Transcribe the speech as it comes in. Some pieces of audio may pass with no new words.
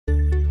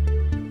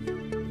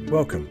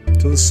Welcome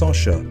to the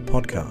Sasha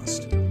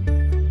Podcast,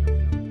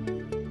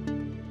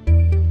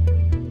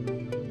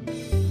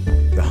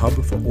 the hub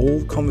for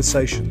all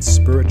conversations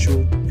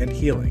spiritual and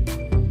healing.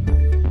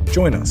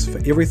 Join us for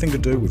everything to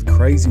do with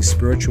crazy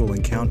spiritual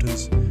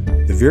encounters,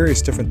 the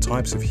various different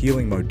types of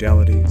healing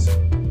modalities,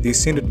 the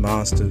Ascended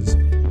Masters,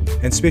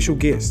 and special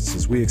guests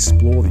as we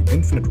explore the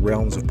infinite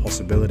realms of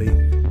possibility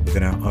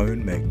within our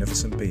own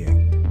magnificent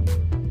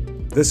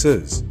being. This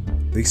is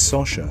the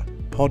Sasha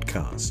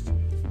Podcast.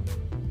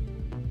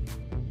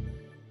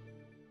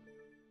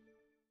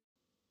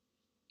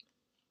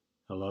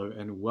 Hello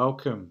and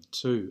welcome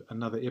to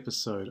another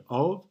episode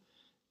of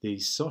the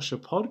Sasha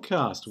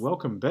Podcast.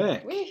 Welcome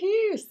back.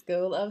 Woohoo!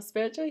 School of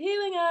Spiritual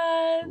Healing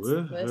Arts.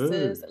 Woohoo. This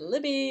is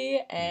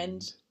Libby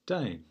and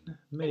Dane,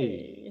 me.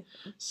 Hey.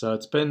 So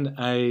it's been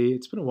a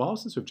while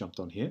since we've jumped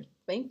on here. It's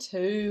been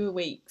 2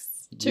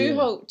 weeks.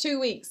 Yeah. 2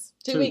 weeks.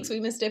 2 weeks we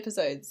missed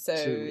episodes.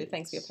 So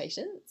thanks for your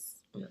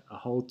patience. Yeah, a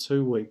whole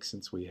 2 weeks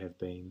since we've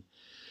been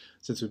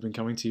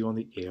coming to you on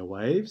the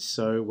airwaves.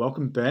 So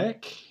welcome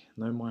back.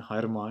 No mai,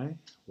 haere mai.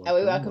 Are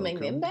we welcoming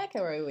them back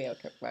or are we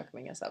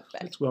welcoming ourselves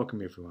back? Let's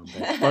welcome everyone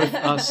back, both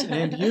us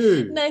and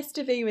you. Nice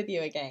to be with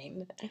you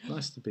again.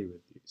 Nice to be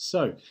with you.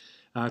 So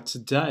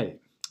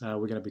today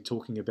we're going to be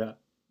talking about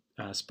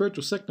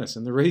spiritual sickness,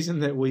 and the reason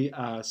that we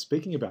are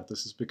speaking about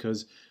this is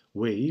because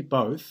we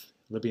both,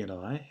 Libby and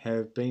I,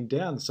 have been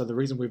down. So the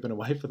reason we've been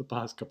away for the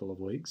past couple of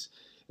weeks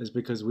is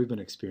because we've been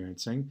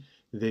experiencing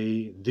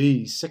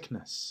the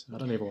sickness. I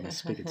don't ever want to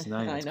speak its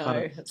name. I It's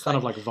know. kind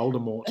of like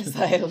Voldemort. It's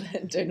like,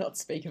 do not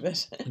speak of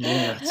it.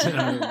 Yeah,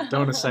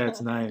 don't want to say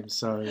its name,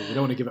 so we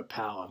don't want to give it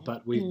power.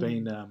 But we've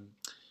been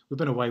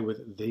away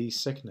with the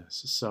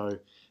sickness, so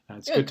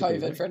it's good to be COVID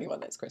there. for anyone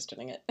that's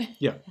questioning it.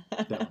 Yeah,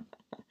 that one.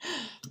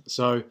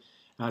 So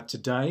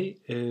today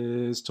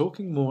is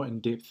talking more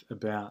in depth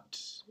about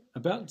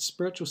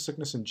spiritual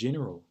sickness in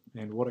general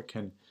and what it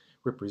can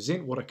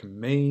represent, what it can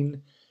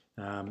mean,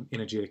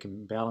 energetic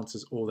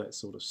imbalances, all that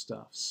sort of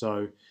stuff.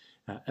 So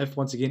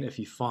if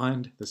you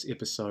find this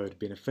episode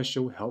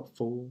beneficial,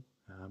 helpful,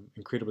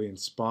 incredibly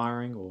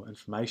inspiring or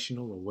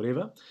informational or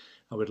whatever,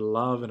 I would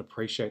love and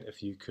appreciate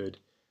if you could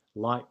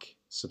like,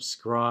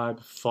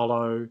 subscribe,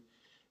 follow,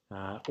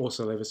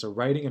 also leave us a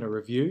rating and a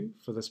review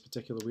for this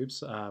particular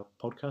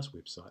podcast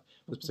website.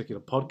 This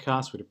particular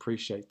podcast, we'd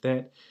appreciate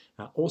that.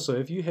 Also,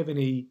 if you have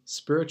any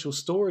spiritual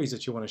stories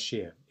that you want to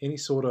share, any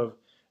sort of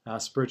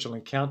spiritual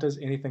encounters,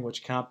 anything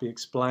which can't be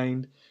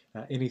explained,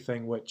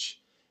 anything which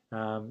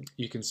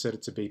you consider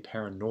to be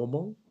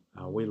paranormal,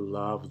 we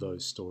love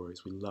those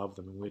stories. We love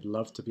them, and we'd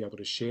love to be able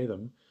to share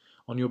them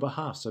on your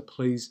behalf. So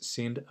please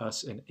send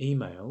us an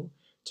email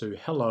to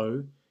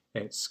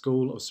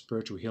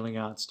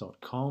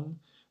hello@schoolofspiritualhealingarts.com.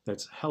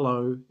 That's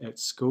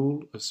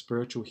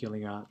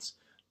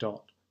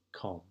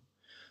hello@schoolofspiritualhealingarts.com.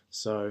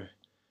 So,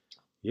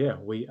 yeah,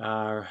 we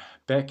are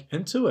back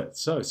into it.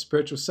 So,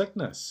 spiritual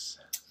sickness.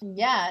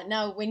 Yeah.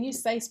 Now, when you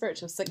say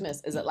spiritual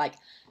sickness, is it like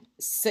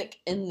sick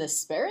in the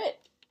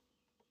spirit?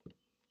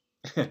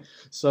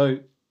 So,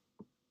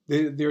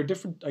 there are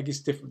different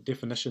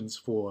definitions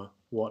for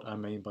what I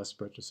mean by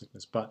spiritual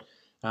sickness. But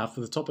for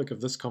the topic of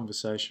this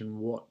conversation,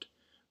 what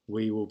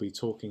we will be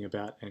talking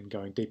about and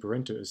going deeper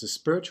into is the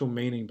spiritual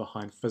meaning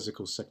behind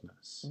physical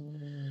sickness.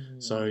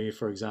 So,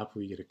 for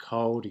example, you get a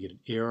cold, you get an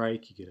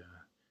earache, you get a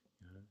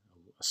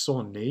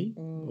sore knee,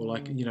 or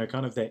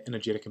kind of that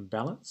energetic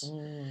imbalance.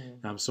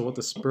 So what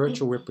the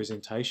spiritual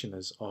representation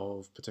is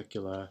of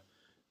particular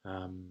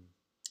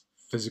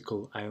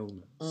physical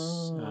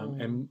ailments.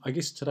 And I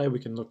guess today we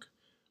can look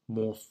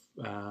more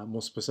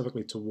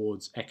specifically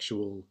towards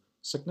actual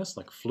sickness,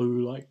 like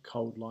flu-like,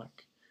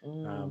 cold-like,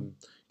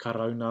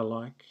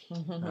 corona-like,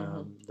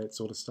 that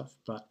sort of stuff.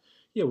 But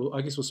yeah, well,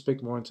 I guess we'll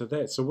speak more into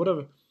that. So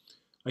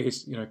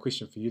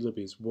question for you,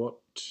 Libby, is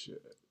what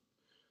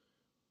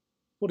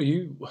are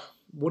your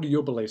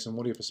beliefs and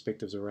what are your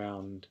perspectives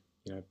around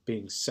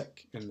being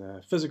sick in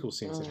the physical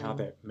sense and how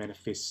that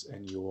manifests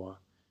in your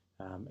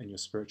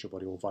spiritual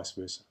body, or vice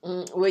versa?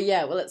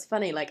 Well, it's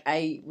funny,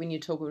 when you're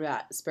talking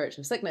about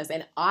spiritual sickness,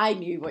 and I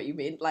knew what you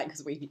meant,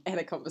 because we had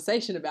a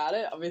conversation about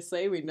it,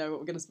 obviously we know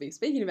what we're going to be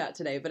speaking about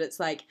today, but it's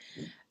like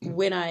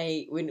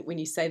when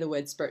you say the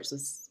word spiritual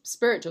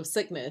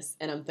sickness,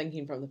 and I'm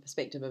thinking from the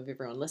perspective of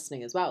everyone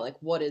listening as well,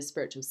 what is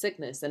spiritual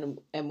sickness?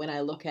 And when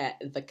I look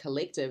at the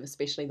collective,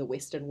 especially the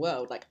Western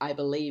world, I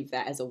believe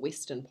that as a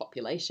Western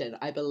population,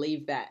 I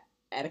believe that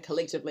at a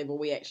collective level,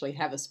 we actually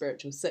have a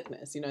spiritual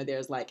sickness.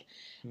 There's a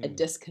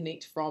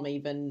disconnect from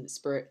even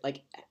spiritual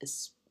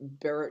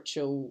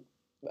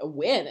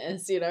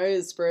awareness,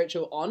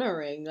 spiritual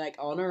honoring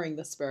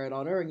the spirit,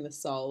 honoring the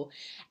soul.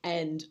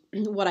 And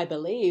what I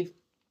believe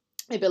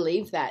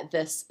that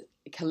this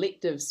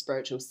collective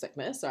spiritual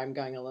sickness, so I'm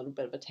going a little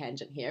bit of a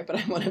tangent here, but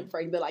I want to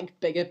bring the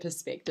bigger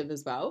perspective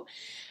as well.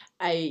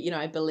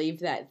 I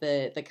believe that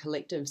the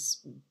collective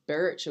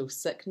spiritual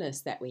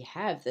sickness that we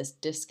have, this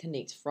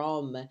disconnect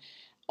from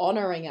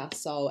honoring our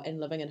soul and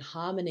living in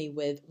harmony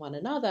with one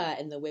another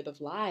and the web of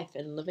life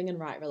and living in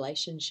right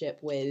relationship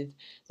with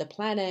the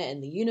planet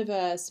and the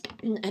universe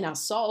and our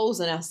souls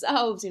and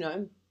ourselves,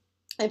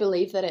 I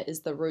believe that it is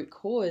the root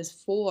cause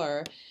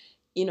for,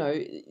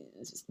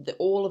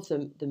 all of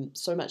the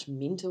so much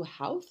mental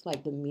health,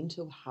 like the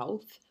mental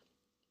health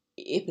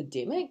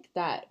epidemic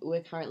that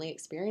we're currently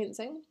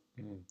experiencing.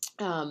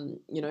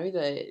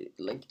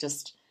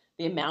 Just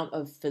the amount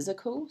of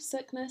physical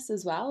sickness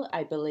as well,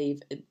 I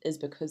believe, is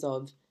because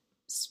of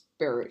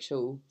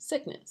spiritual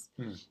sickness.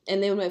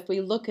 And then if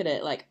we look at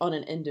it like on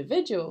an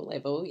individual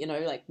level,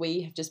 like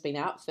we have just been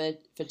out for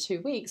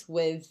 2 weeks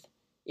with,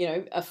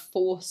 a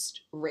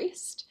forced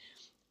rest.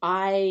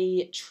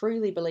 I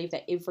truly believe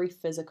that every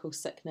physical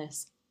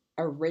sickness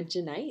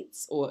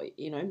originates, or,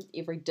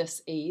 every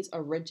dis-ease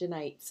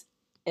originates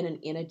in an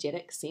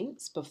energetic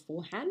sense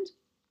beforehand.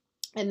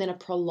 And then a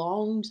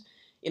prolonged,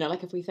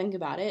 like if we think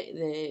about it,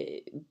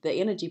 the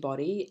energy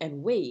body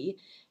and we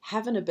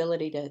have an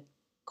ability to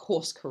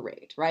course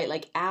correct, right?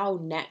 Like our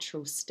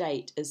natural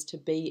state is to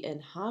be in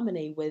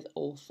harmony with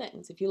all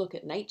things. If you look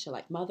at nature,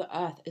 like Mother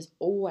Earth is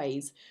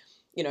always,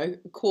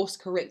 course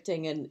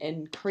correcting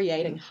and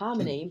creating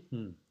harmony.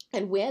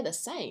 And we're the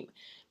same,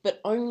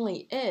 but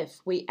only if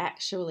we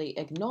actually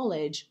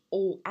acknowledge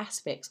all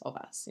aspects of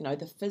us,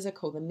 the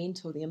physical, the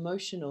mental, the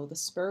emotional, the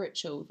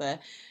spiritual, the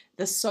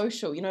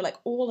social, like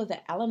all of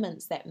the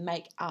elements that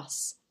make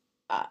us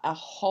a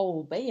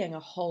whole being, a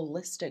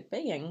holistic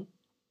being.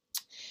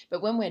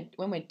 But when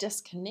we're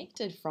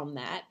disconnected from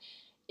that,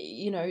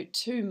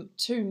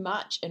 too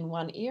much in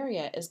one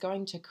area is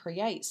going to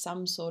create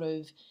some sort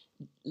of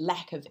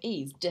lack of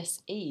ease,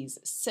 dis-ease,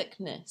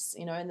 sickness,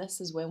 and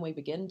this is when we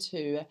begin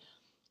to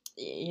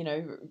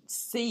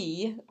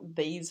see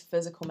these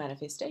physical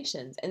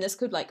manifestations. And this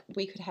could, like,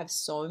 we could have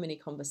so many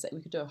conversations.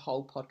 We could do a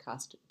whole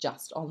podcast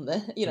just on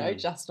the,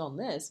 just on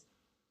this.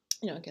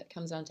 It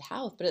comes down to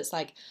health. But it's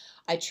like,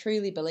 I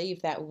truly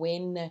believe that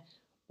when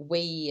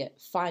we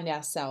find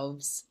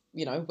ourselves,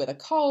 with a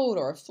cold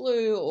or a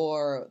flu,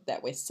 or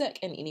that we're sick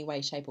in any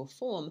way, shape, or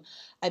form,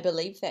 I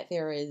believe that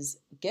there is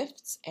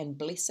gifts and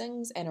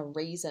blessings and a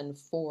reason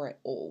for it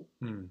all.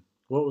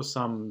 What were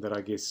some that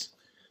I guess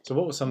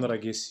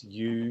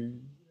you,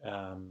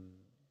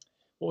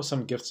 what were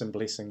some gifts and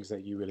blessings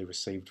that you really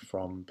received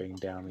from being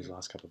down these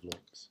last couple of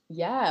weeks?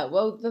 Yeah,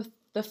 well,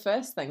 the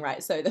first thing,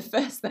 right? So the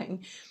first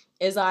thing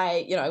is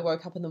I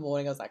woke up in the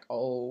morning. I was like,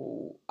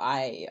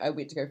 I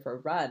went to go for a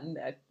run.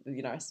 I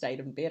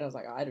stayed in bed. I was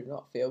like, I do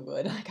not feel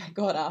good. Like I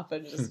got up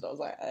and I was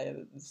like,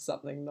 there's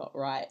something not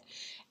right.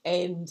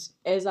 And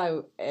as I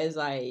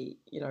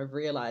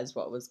realized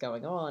what was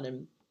going on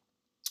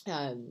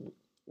and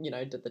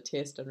did the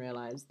test and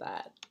realized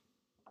that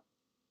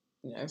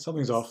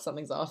something's off,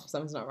 something's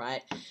not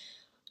right.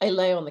 I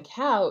lay on the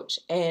couch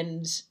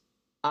and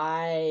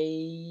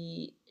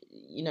I'm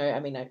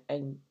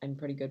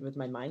pretty good with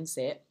my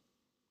mindset.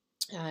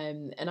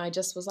 And I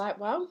just was like,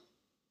 well,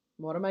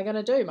 what am I going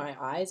to do? My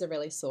eyes are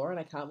really sore and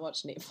I can't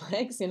watch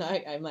Netflix.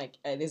 I'm like,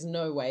 there's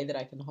no way that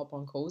I can hop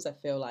on calls. I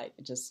feel like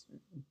just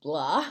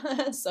blah,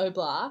 so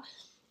blah.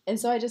 And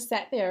so I just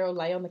sat there or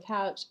lay on the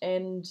couch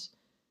and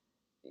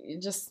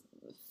just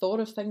thought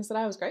of things that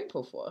I was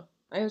grateful for.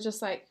 I was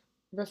just like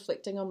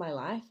reflecting on my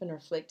life and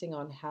reflecting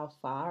on how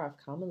far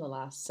I've come in the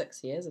last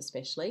 6 years,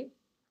 especially.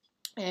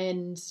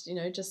 And,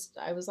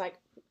 I was like,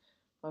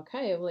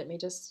 okay, well, let me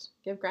just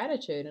give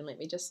gratitude and let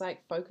me just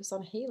like focus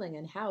on healing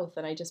and health.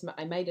 And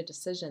I made a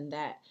decision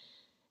that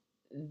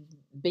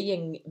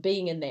being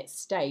in that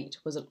state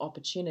was an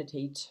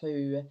opportunity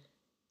to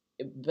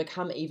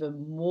become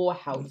even more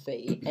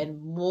healthy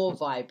and more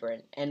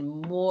vibrant and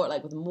more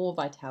like with more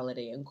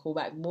vitality and call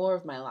back more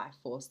of my life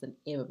force than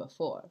ever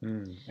before.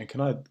 And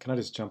can I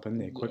just jump in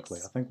there quickly?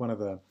 Yes. I think one of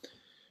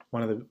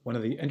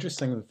the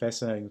interesting and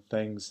fascinating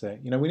things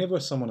that whenever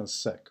someone is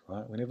sick,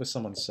 right? Whenever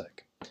someone's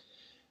sick,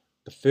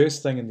 the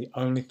first thing and the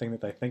only thing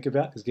that they think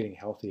about is getting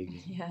healthy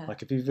again. Yeah.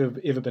 Like if you've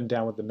ever been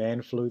down with the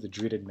man flu, the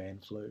dreaded man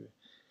flu,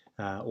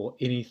 or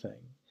anything,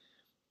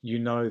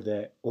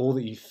 that all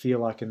that you feel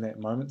like in that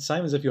moment,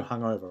 same as if you're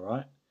hungover,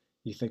 right?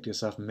 You think to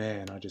yourself,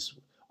 man,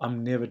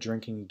 I'm never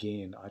drinking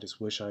again. I just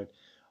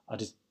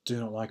do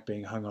not like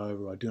being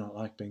hungover. I do not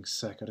like being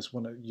sick. I just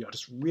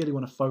really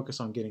want to focus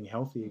on getting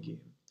healthy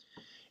again.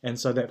 And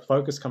so that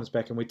focus comes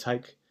back and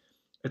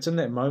it's in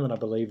that moment, I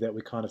believe, that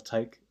we kind of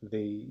take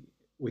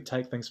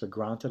things for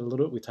granted a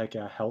little bit. We take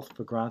our health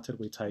for granted.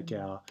 We take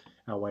our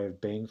way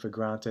of being for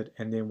granted.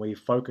 And then we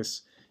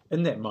focus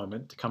in that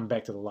moment to come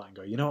back to the light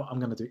and go, I'm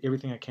going to do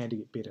everything I can to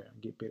get better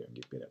and get better and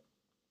get better.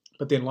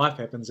 But then life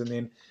happens. And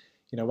then,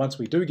 once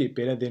we do get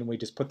better, then we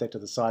just put that to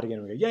the side again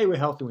and we go, yay, we're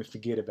healthy, and we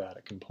forget about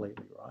it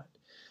completely, right?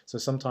 So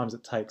sometimes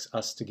it takes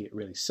us to get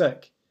really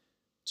sick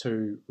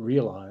to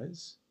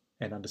realize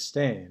and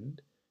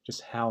understand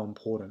just how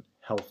important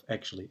health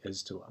actually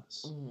is to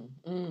us.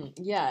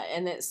 Yeah,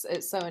 and it's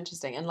so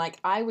interesting. And like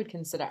I would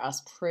consider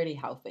us pretty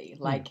healthy.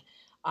 Like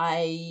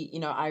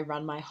I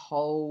run my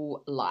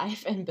whole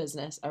life and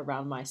business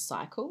around my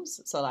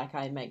cycles. So like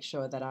I make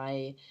sure that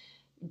I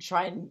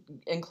try and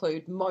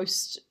include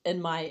most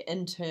in my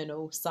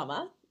internal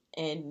summer.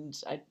 And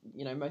I,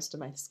 most of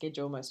my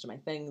schedule, most of my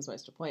things,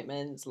 most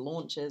appointments,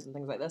 launches, and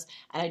things like this.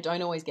 And I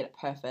don't always get it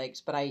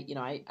perfect, but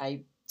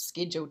I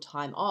schedule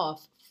time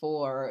off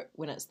for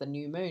when it's the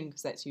new moon,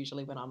 because that's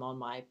usually when I'm on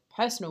my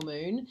personal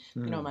moon,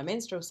 my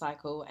menstrual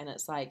cycle. And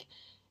it's like,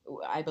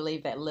 I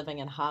believe that living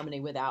in harmony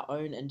with our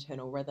own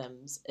internal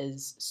rhythms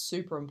is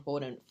super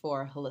important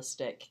for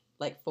holistic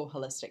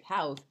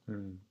health.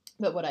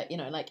 But what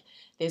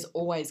there's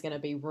always going to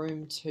be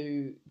room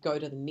to go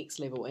to the next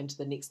level, into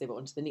the next level,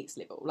 into the next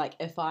level. Like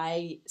if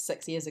I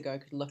 6 years ago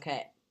could look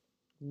at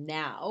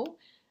now,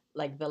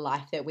 like the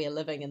life that we're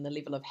living and the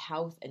level of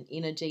health and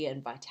energy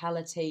and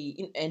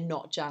vitality, and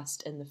not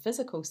just in the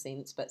physical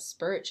sense, but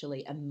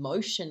spiritually,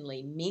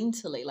 emotionally,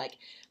 mentally, like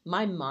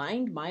my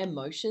mind, my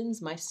emotions,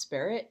 my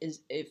spirit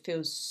it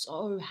feels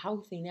so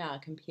healthy now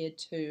compared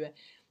to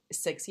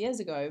 6 years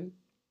ago.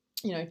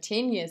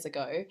 10 years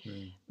ago,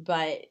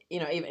 but,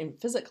 even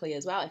physically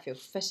as well, I feel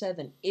fitter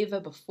than ever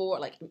before.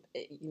 Like,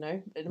 in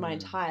my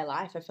entire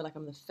life, I feel like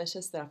I'm the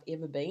fittest that I've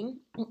ever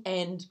been.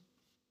 And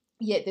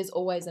yet there's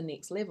always a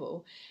next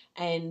level.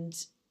 And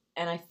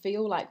I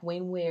feel like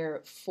when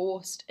we're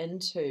forced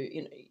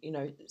into,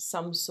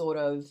 some sort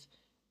of,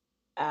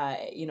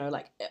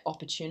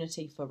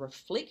 opportunity for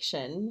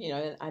reflection,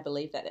 I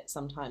believe that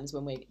sometimes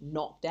when we're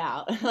knocked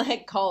out,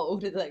 like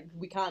cold, like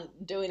we can't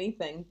do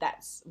anything,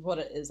 that's what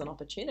it is, an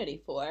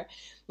opportunity for.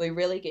 We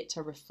really get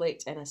to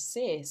reflect and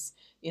assess,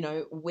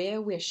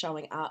 where we're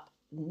showing up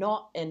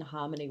not in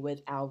harmony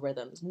with our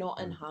rhythms, not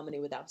in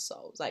harmony with our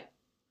souls. Like,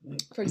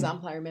 for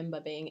example, I remember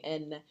being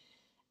in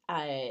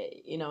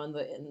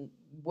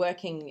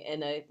working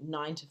in a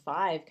 9 to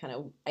 5, kind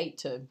of 8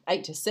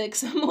 to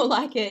 6, more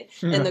like it,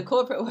 in the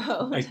corporate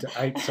world. 8 to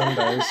 8 some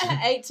days.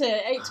 8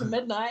 to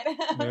midnight.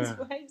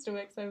 I used to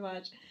work so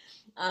much.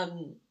 I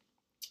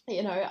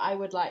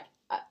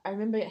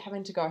remember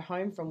having to go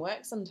home from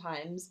work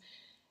sometimes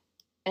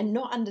and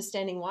not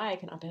understanding why.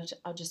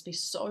 I'll just be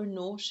so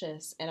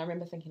nauseous. And I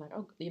remember thinking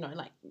I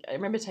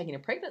remember taking a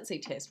pregnancy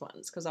test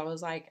once, because I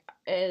was like,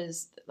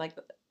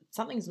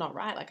 something's not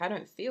right. Like, I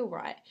don't feel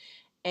right.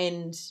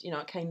 And,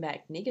 it came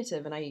back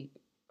negative, and I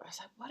was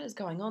like, what is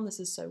going on? This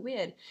is so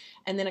weird.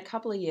 And then a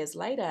couple of years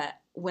later,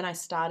 when I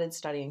started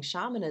studying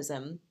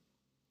shamanism,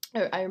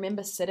 I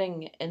remember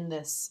sitting in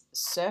this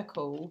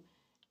circle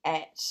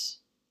at,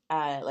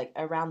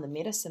 around the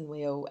medicine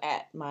wheel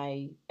at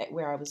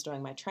where I was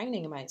doing my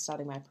training and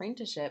starting my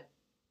apprenticeship.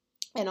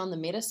 And on the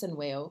medicine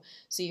wheel,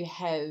 so you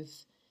have,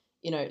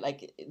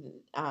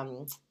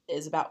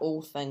 is about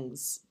all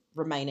things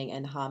remaining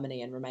in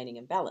harmony and remaining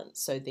in balance.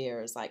 So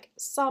there is like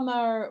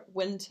summer,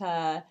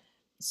 winter,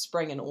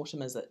 spring, and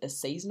autumn as a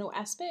seasonal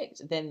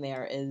aspect. Then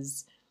there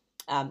is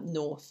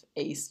north,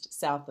 east,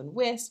 south, and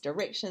west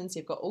directions.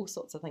 You've got all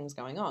sorts of things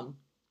going on.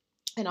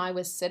 And I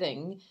was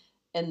sitting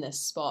in this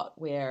spot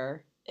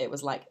where it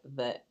was like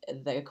the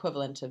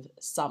equivalent of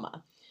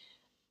summer.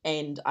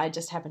 And I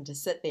just happened to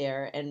sit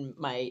there, and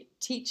my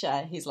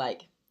teacher, he's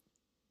like,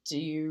 do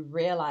you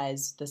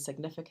realize the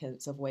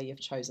significance of where you've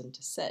chosen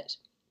to sit?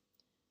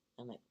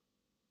 I'm like,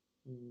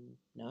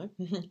 no.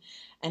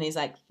 And he's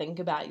like, think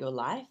about your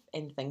life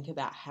and think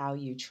about how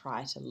you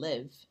try to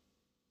live.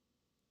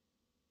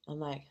 I'm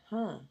like,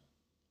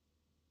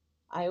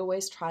 I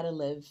always try to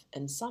live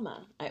in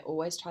summer. I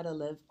always try to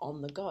live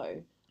on the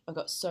go. I've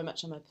got so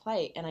much on my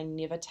plate, and I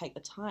never take the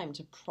time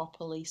to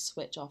properly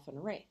switch off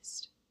and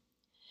rest.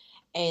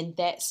 And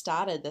that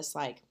started this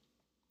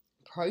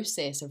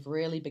process of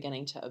really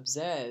beginning to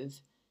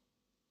observe,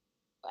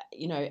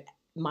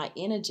 my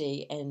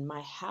energy and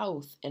my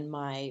health and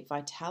my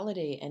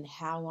vitality and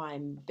how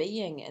I'm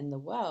being in the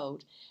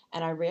world.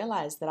 And I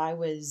realized that I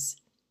was,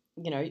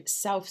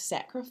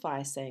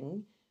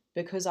 self-sacrificing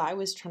because I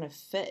was trying to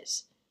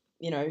fit,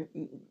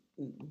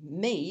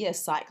 me, a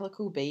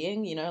cyclical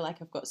being,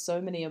 I've got so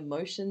many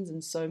emotions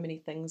and so many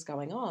things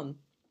going on.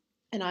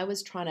 And I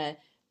was trying to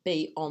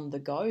be on the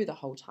go the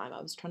whole time.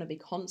 I was trying to be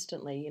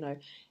constantly,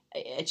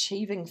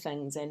 achieving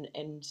things and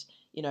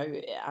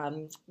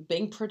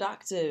being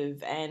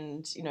productive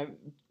and,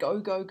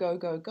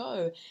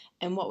 go.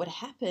 And what would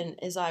happen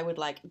is I would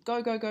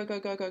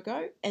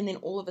go. And then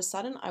all of a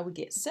sudden I would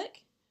get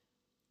sick,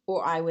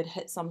 or I would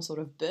hit some sort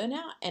of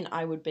burnout, and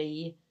I would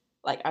be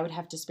I would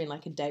have to spend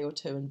a day or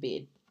two in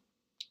bed,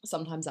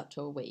 sometimes up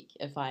to a week,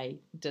 if I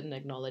didn't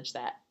acknowledge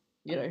that,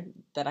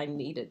 that I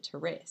needed to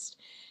rest.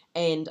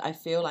 And I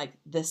feel like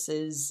this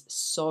is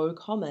so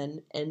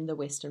common in the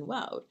Western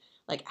world.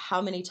 Like,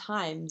 how many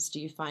times do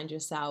you find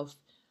yourself,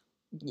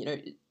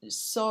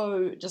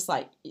 so just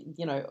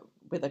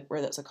whether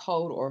it's a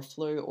cold or a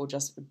flu or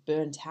just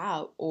burnt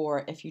out,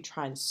 or if you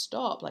try and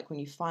stop, when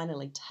you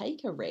finally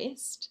take a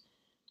rest,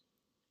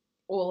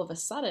 all of a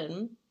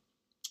sudden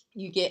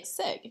you get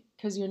sick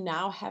because you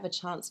now have a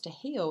chance to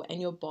heal,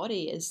 and your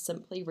body is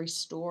simply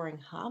restoring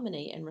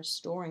harmony and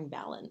restoring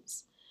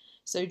balance.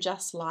 So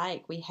just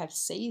like we have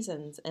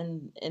seasons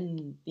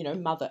in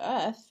Mother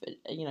Earth,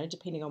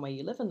 depending on where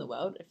you live in the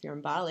world. If you're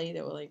in Bali,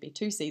 there will only be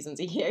 2 seasons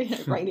a year,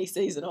 rainy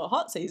season or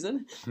hot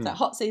season. So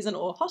hot season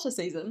or hotter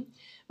season.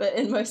 But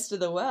in most of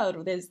the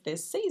world,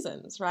 there's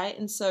seasons, right?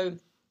 And so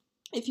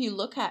if you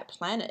look at the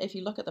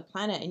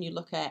planet and you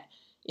look at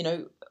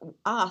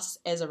us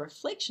as a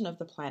reflection of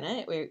the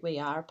planet, we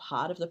are a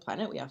part of the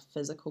planet. We are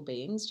physical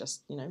beings,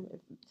 just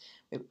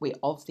we're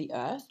of the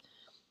earth.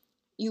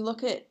 You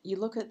look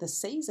at the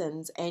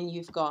seasons, and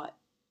you've got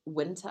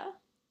winter,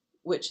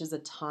 which is a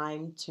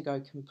time to go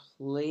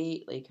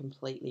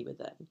completely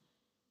within.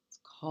 It's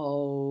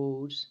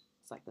cold.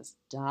 It's like this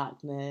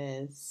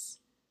darkness.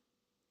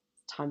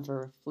 Time for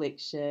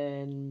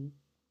reflection.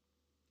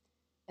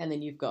 And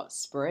then you've got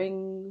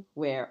spring,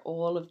 where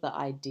all of the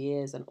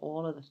ideas and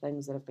all of the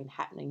things that have been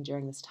happening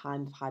during this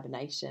time of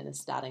hibernation are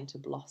starting to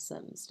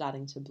blossom,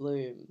 starting to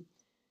bloom.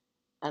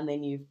 And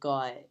then you've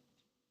got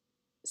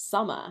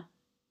summer,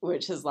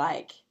 which is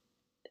like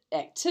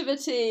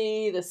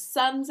activity, the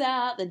sun's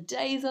out, the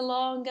days are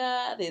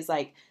longer, there's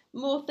like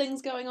more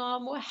things going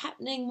on, more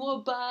happening,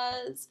 more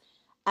buzz.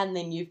 And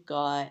then you've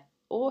got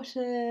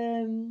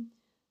autumn.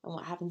 And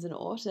what happens in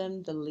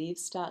autumn? The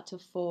leaves start to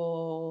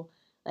fall.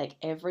 Like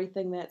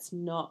everything that's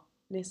not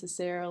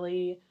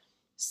necessarily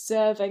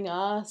serving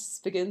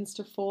us begins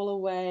to fall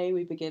away.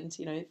 We begin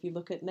to, if you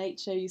look at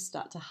nature, you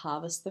start to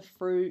harvest the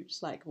fruit.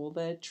 Like all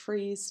the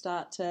trees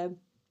start to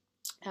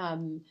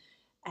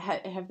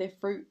have their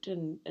fruit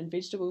and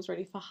vegetables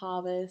ready for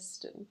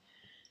harvest. And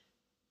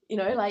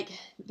like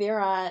there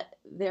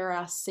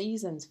are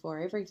seasons for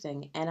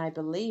everything. And I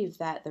believe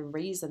that the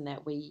reason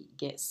that we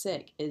get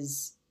sick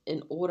is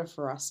in order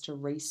for us to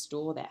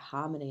restore that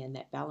harmony and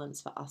that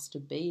balance, for us to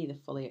be the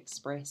fully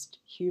expressed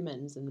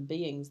humans and the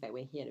beings that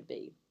we're here to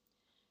be.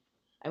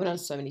 I went on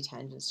so many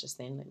tangents just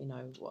then. Let me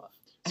know what.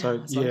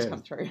 So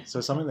come through. So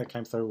something that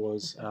came through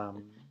was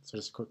so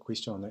just a quick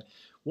question on that.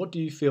 What do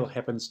you feel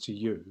happens to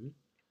you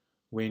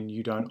when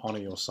you don't honor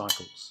your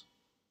cycles?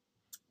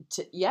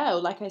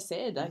 Like I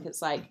said, like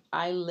it's like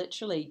I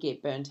literally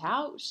get burnt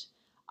out.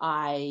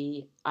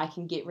 I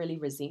can get really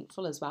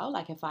resentful as well.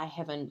 Like if I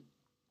haven't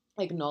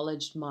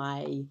acknowledged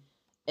my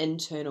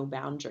internal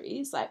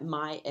boundaries, like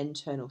my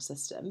internal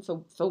system.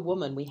 For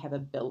women, we have a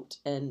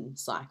built-in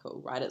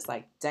cycle, right? It's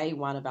like day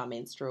one of our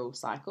menstrual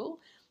cycle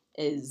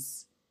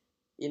is,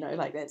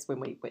 like that's when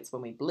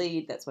we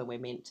bleed. That's when we're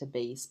meant to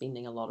be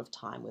spending a lot of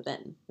time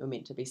within. We're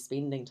meant to be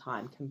spending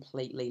time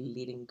completely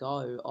letting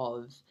go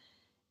of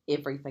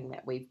everything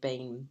that we've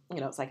been,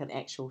 it's like an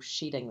actual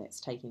shedding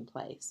that's taking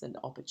place, an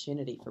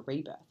opportunity for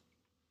rebirth.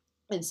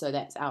 And so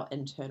that's our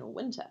internal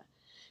winter.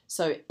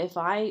 So if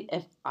I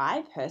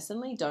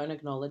personally don't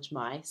acknowledge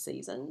my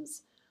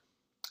seasons,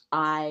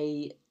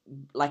 and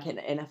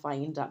if I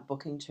end up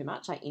booking too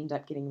much, I end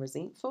up getting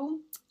resentful.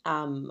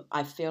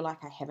 I feel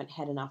like I haven't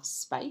had enough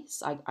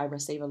space. I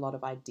receive a lot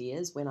of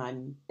ideas when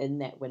I'm in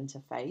that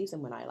winter phase,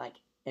 and when I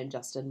am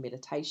just in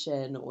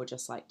meditation, or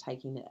just like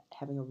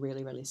having a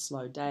really, really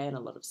slow day and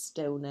a lot of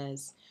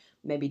stillness,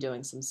 maybe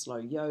doing some slow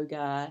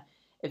yoga.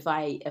 If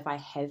I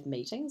have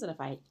meetings, and if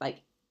I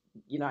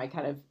I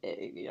kind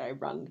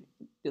of, run,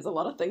 there's a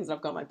lot of things that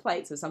I've got on my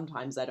plate, so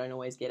sometimes I don't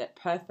always get it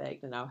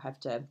perfect, and I'll have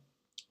to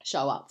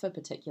show up for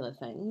particular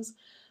things.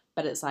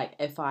 But it's like,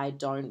 if I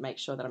don't make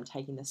sure that I'm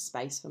taking the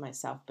space for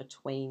myself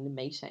between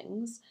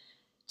meetings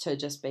to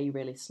just be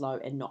really slow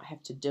and not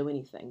have to do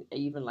anything,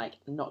 even like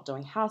not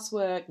doing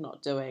housework,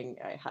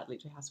 I hardly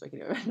do housework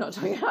anyway, not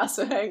doing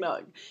housework,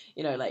 not,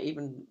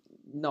 even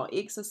not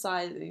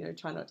exercise,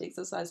 try not to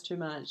exercise too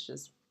much,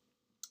 just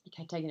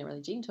taking it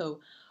really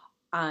gentle.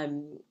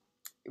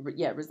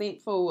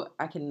 Resentful.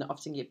 I can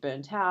often get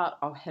burnt out.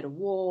 I'll hit a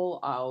wall.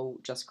 I'll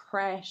just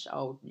crash.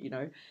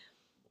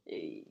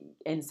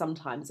 And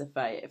sometimes if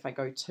I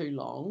go too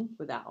long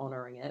without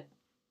honoring it,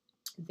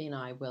 then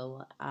I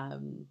will,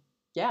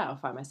 I'll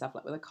find myself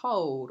with a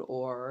cold,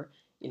 or,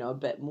 a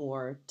bit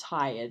more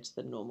tired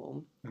than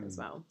normal as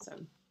well. So,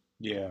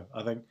 yeah,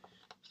 I think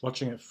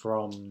watching it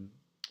from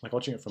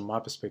my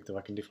perspective,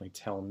 I can definitely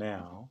tell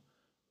now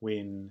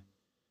when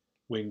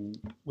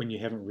you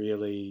haven't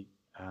really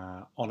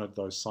honoured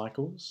those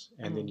cycles,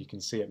 and then you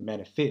can see it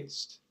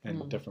manifest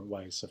in different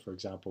ways. So, for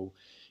example,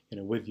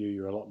 with you,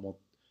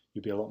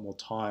 you'll be a lot more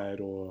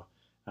tired, or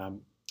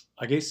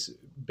I guess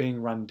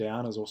being run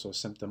down is also a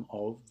symptom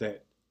of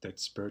that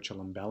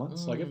spiritual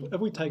imbalance. Like if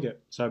we take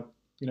it, so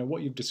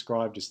what you've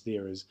described just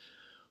there is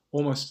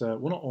almost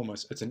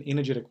it's an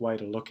energetic way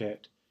to look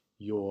at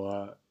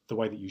the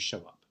way that you show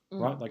up,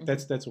 right? Like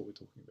that's what we're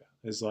talking about.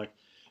 Is like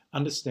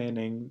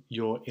understanding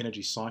your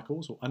energy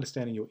cycles, or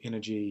understanding your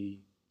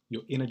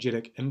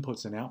energetic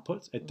inputs and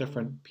outputs at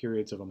different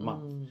periods of a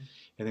month,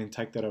 and then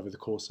take that over the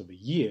course of a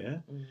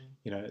year.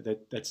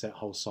 That's that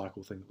whole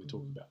cycle thing that we're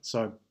talking about.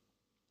 So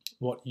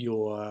what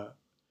you're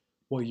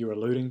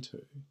alluding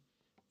to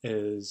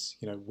is,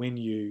 when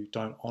you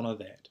don't honor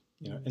that,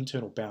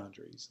 internal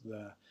boundaries,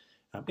 the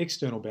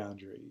external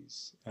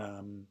boundaries,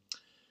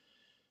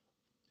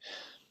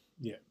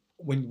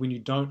 when you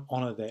don't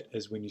honor that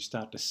is when you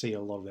start to see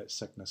a lot of that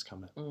sickness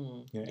come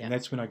in. Yeah. And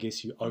that's when I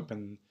guess you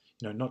open,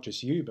 not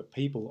just you, but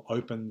people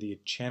open the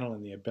channel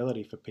and the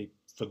ability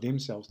for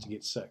themselves to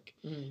get sick,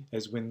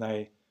 is when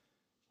they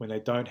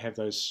don't have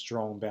those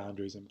strong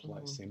boundaries in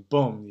place. Then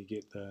boom, you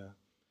get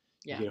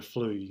you get a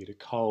flu, you get a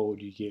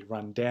cold, you get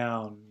run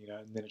down,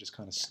 and then it just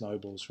kind of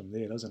snowballs from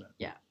there, doesn't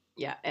it?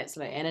 Yeah,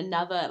 absolutely. And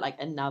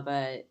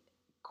another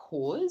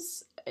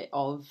cause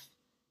of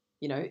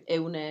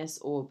illness,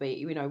 or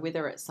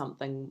whether it's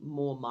something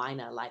more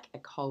minor like a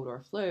cold or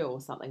a flu,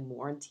 or something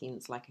more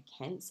intense like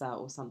a cancer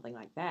or something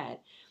like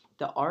that,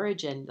 the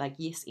origin, like,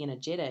 yes,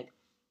 energetic,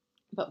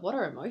 but what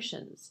are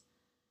emotions?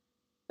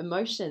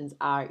 Emotions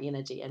are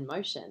energy in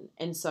motion.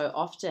 And so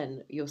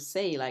often you'll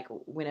see, like,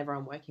 whenever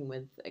I'm working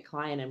with a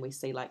client and we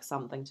see like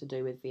something to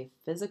do with their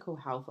physical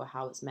health, or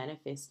how it's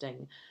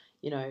manifesting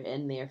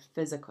in their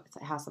physical,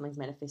 how something's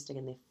manifesting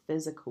in their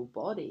physical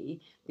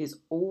body, there's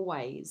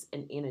always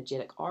an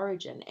energetic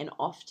origin. And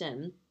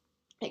often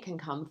it can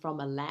come from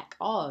a lack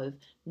of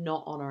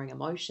not honoring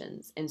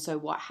emotions. And so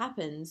what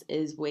happens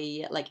is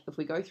if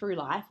we go through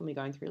life, and we're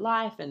going through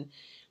life, and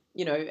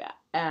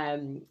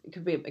it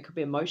could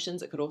be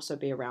emotions. It could also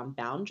be around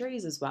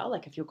boundaries as well.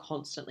 Like, if you're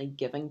constantly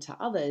giving to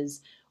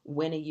others,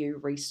 when are you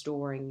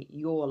restoring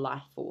your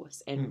life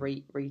force and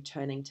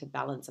returning to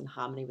balance and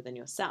harmony within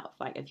yourself?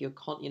 Like, if you're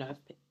if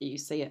you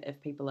see it, if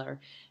people are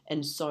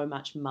in so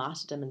much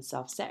martyrdom and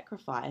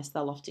self-sacrifice,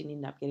 they'll often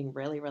end up getting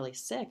really, really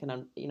sick.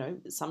 And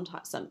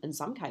sometimes, in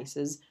some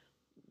cases,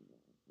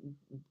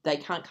 they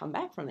can't come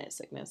back from that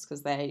sickness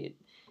because they,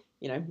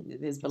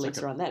 there's beliefs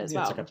around that as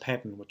well. It's like a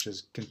pattern which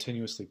is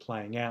continuously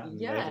playing out, and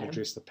they haven't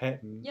addressed the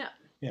pattern.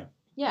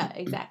 Yeah,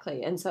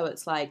 exactly. And so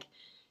it's like,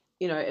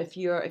 if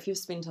you've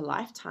spent a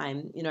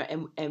lifetime,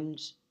 and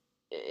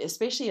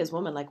especially as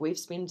women, like, we've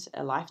spent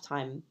a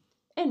lifetime,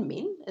 and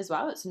men as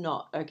well, it's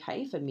not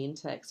okay for men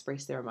to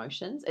express their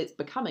emotions. It's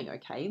becoming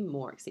okay,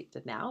 more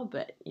accepted now,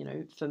 but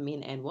for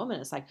men and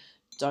women, it's like,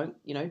 don't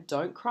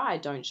cry,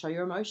 don't show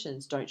your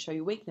emotions, don't show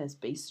your weakness,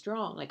 be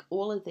strong, like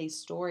all of these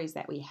stories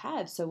that we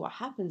have. So what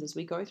happens is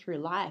we go through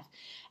life,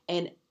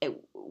 and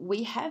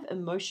we have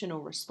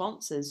emotional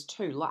responses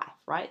to life,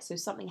 right? So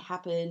something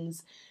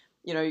happens,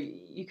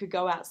 you could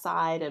go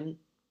outside and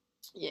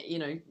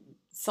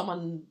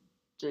someone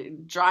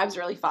drives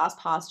really fast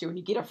past you and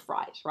you get a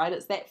fright, right?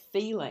 It's that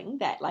feeling,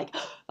 that like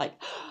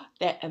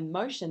that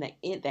emotion,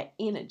 that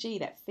energy,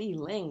 that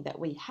feeling that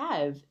we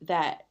have,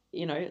 that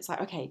it's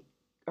like, okay,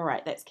 all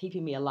right, that's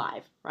keeping me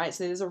alive, right?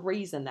 So there's a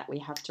reason that we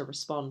have to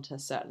respond to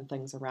certain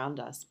things around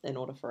us in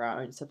order for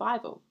our own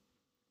survival.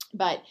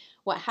 But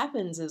what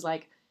happens is,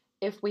 like,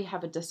 if we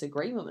have a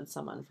disagreement with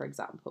someone, for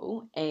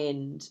example,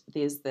 and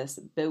there's this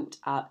built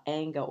up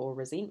anger or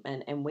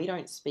resentment, and we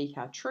don't speak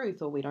our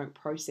truth, or we don't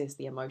process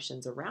the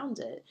emotions around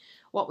it,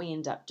 what we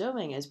end up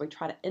doing is we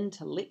try to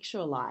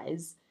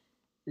intellectualize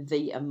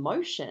the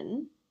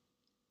emotion.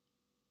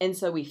 And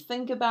so we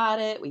think about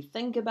it, we're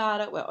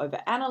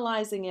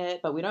overanalyzing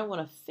it, but we don't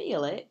want to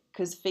feel it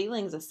because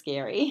feelings are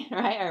scary,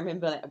 right? I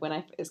remember when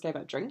I first gave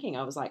up drinking,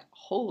 I was like,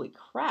 holy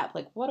crap,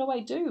 like, what do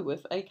I do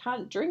if I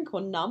can't drink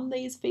or numb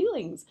these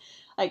feelings?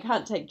 I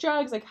can't take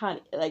drugs, I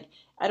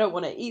don't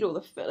want to eat all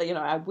the,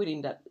 I would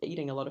end up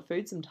eating a lot of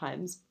food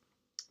sometimes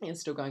and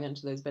still going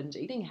into those binge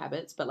eating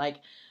habits, but like,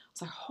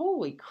 it's like,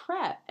 holy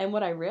crap. And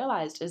what I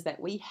realized is that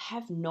we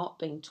have not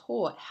been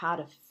taught how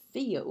to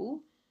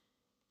feel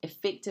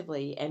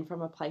effectively and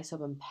from a place of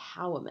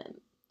empowerment.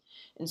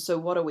 And so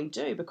what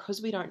do?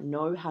 Because we don't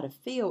know how to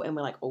feel, and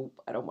we're like, oh,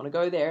 I don't want to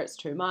go there, it's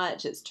too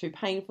much, it's too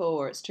painful,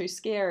 or it's too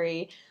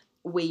scary,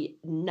 we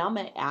numb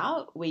it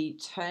out. We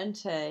turn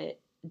to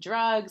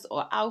drugs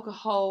or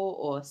alcohol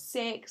or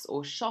sex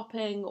or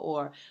shopping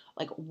or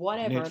like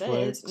whatever it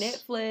is,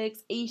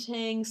 Netflix,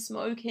 eating,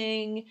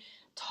 smoking,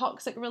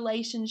 toxic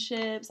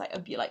relationships,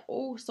 like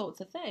all sorts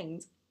of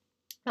things,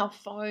 our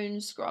phone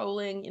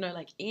scrolling,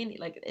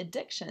 like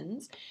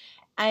addictions.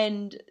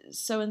 And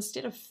so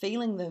instead of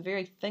feeling the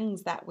very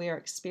things that we're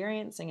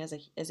experiencing as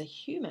a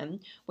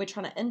human, we're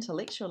trying to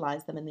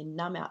intellectualize them and then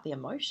numb out the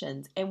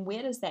emotions. And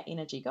where does that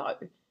energy go?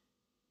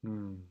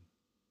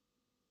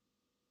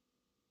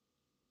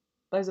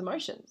 Those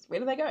emotions, where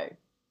do they go?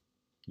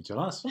 You tell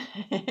us.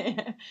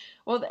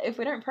 Well, if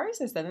we don't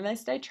process them, then they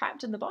stay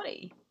trapped in the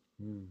body.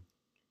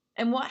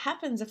 And what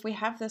happens if we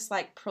have this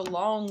like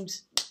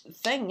prolonged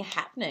thing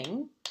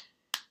happening?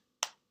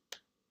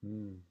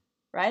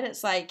 Right?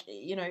 It's like,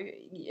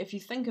 if you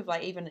think of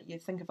like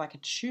a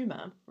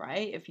tumor,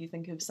 right? If you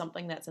think of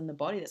something that's in the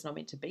body that's not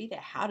meant to be there,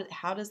 how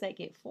does that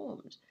get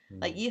formed?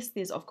 Like, yes,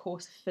 there's of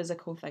course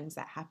physical things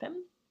that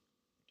happen,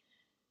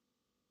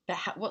 but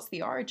what's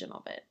the origin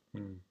of it?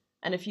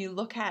 And if you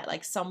look at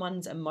like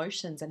someone's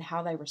emotions and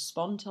how they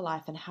respond to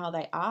life and how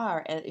they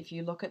are, if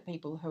you look at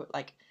people who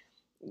like,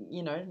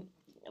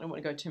 I don't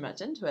want to go too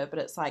much into it, but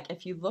it's like,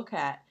 if you look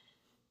at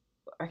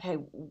okay,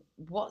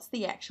 what's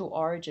the actual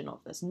origin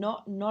of this?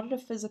 Not at a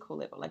physical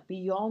level, like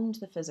beyond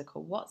the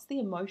physical. What's the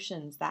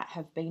emotions that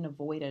have been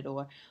avoided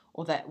or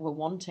that were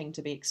wanting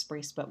to be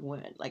expressed but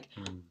weren't? Like,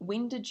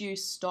 when did you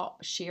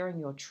stop sharing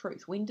your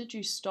truth? When did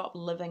you stop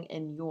living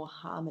in your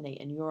harmony,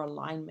 in your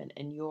alignment,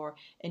 in your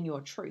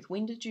truth?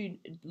 When did you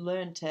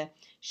learn to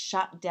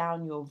shut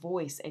down your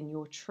voice and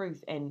your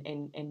truth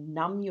and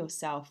numb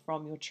yourself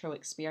from your true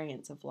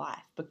experience of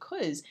life?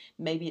 Because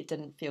maybe it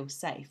didn't feel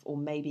safe, or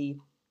maybe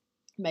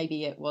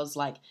it was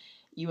like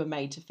you were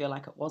made to feel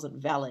like it wasn't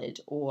valid,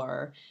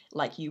 or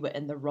like you were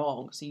in the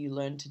wrong, so you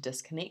learned to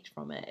disconnect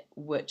from it,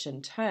 which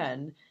in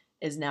turn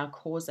is now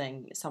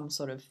causing some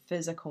sort of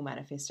physical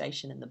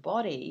manifestation in the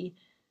body,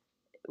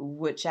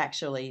 which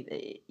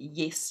actually,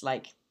 yes,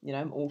 like,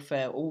 I'm all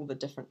for all the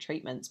different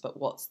treatments, but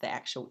what's the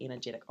actual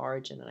energetic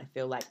origin? And I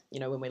feel like,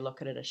 when we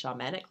look at it at a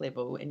shamanic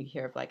level, and you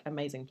hear of like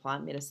amazing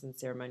plant medicine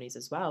ceremonies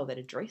as well that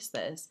address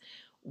this,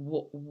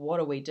 what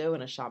do we do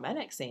in a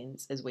shamanic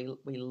sense is we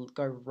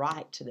go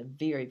right to the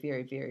very,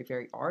 very, very,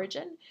 very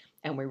origin,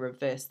 and we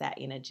reverse that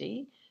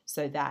energy,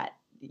 so that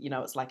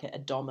it's like a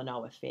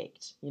domino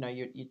effect.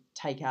 You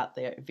take out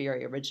the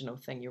very original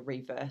thing, you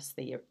reverse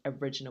the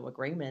original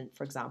agreement,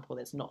 for example,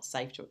 that's not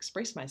safe to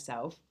express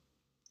myself,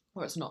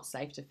 or it's not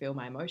safe to feel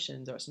my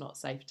emotions, or it's not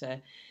safe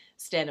to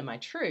stand in my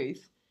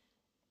truth.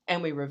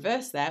 And we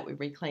reverse that, we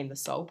reclaim the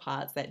soul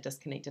parts that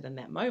disconnected in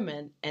that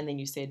moment, and then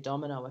you see a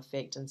domino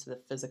effect into the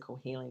physical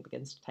healing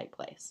begins to take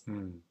place.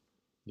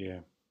 Yeah,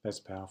 that's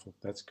powerful.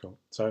 That's cool.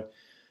 So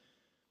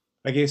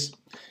I guess,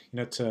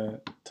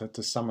 to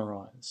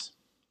summarize,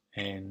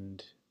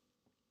 and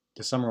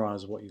to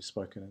summarize what you've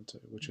spoken into,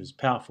 which is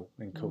powerful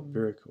and cool,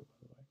 very cool,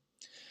 by the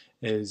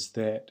way, is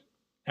that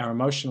our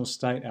emotional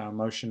state, our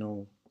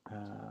emotional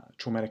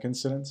traumatic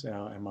incidents,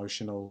 our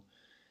emotional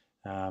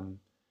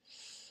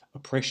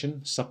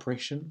oppression,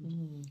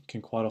 suppression,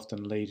 can quite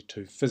often lead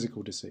to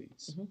physical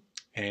disease.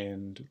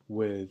 And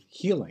with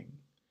healing,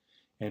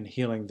 and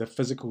healing the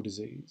physical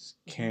disease,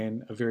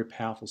 a very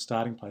powerful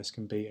starting place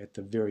can be at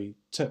the very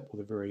tip, or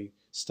the very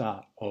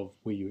start of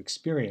where you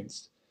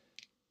experienced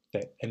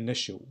that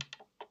initial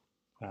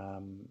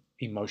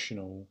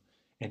emotional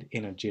and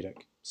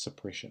energetic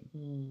suppression.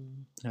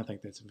 And I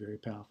think that's a very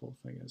powerful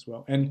thing as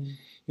well. And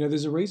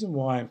there's a reason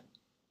why,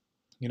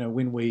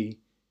 when we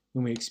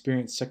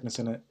experience sickness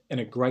in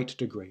a great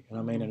degree, and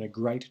I mean in a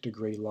great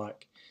degree,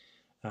 like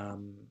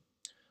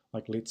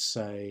let's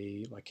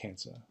say like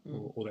cancer,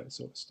 or all that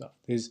sort of stuff.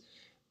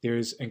 There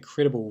is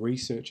incredible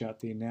research out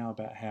there now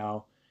about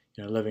how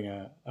living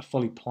a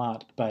fully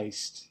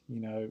plant-based,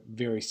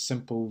 very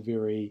simple,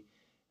 very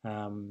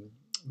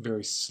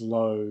very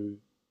slow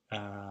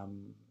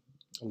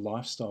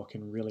lifestyle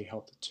can really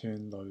help to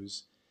turn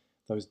those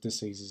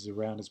diseases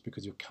around. Is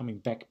because you're coming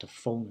back to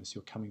fullness,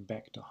 you're coming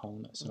back to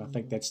wholeness. And I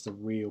think that's the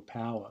real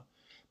power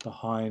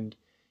behind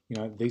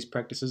these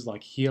practices,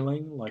 like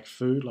healing, like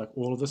food, like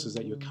all of this, is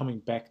that you're coming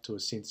back to a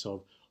sense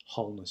of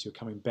wholeness. You're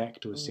coming back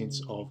to a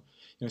sense of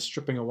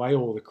stripping away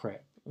all the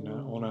crap,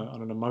 on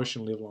an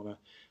emotional level,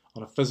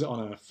 on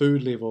a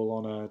food level,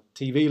 on a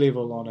TV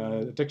level, on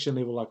an addiction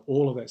level, like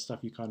all of that stuff.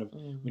 You kind of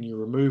when you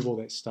remove all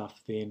that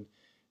stuff, then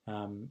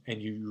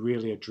and you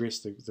really address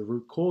the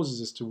root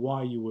causes as to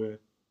why you were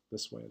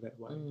this way or that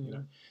way,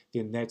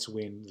 then that's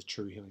when the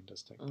true healing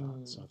does take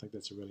part. So I think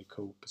that's a really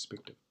cool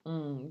perspective.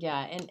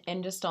 Yeah,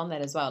 and just on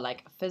that as well,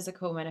 like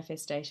physical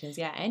manifestations,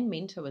 and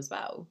mental as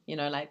well.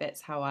 Like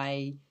that's how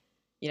I,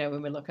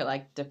 when we look at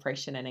like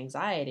depression and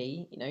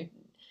anxiety,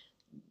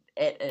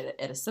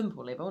 at a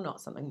simple level,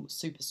 not something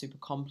super, super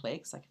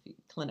complex. Like if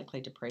you're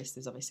clinically depressed,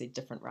 there's obviously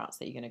different routes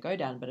that you're going to go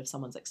down. But if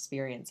someone's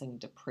experiencing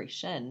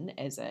depression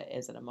as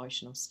an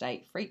emotional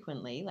state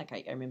frequently, like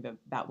I remember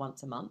about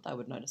once a month, I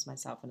would notice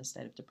myself in a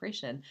state of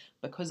depression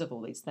because of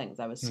all these things.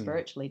 I was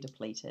spiritually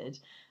depleted.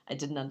 I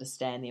didn't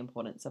understand the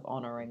importance of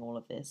honoring all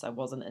of this. I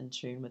wasn't in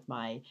tune with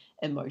my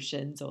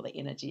emotions or the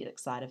energetic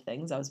side of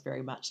things. I was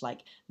very much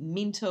like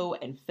mental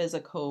and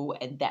physical,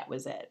 and that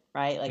was it,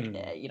 right? Like,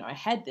 I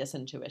had this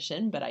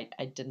intuition, but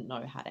I didn't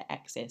know how to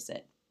access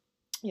it,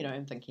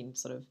 I'm thinking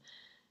sort of,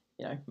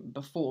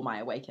 before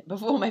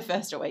my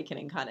first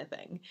awakening kind of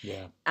thing.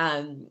 Yeah.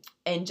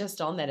 And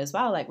just on that as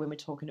well, like when we're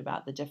talking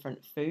about the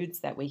different foods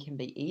that we can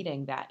be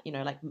eating, that,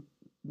 like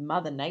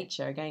Mother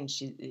Nature, again,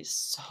 there's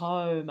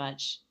so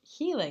much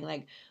healing.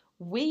 Like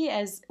we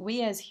as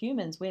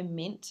humans, we're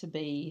meant to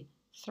be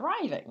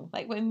thriving.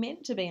 Like we're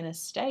meant to be in a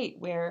state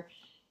where,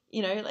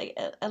 like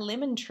a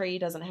lemon tree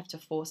doesn't have to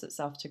force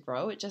itself to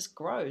grow. It just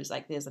grows.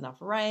 Like there's enough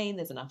rain,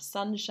 there's enough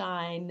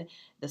sunshine,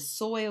 the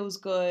soil's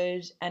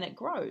good, and it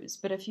grows.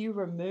 But if you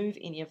remove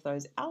any of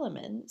those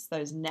elements,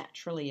 those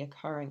naturally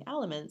occurring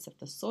elements, if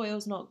the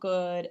soil's not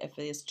good, if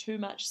there's too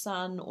much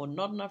sun or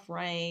not enough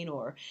rain,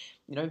 or,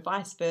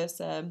 vice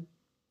versa,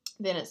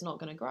 then it's not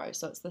going to grow.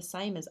 So it's the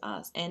same as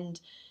us. And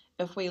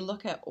if we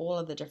look at all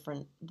of the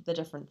different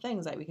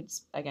things, like we could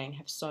again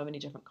have so many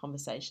different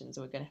conversations.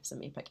 We're going to have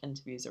some epic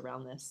interviews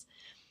around this,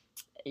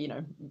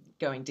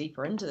 going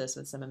deeper into this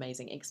with some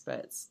amazing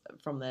experts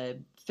from the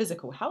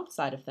physical health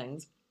side of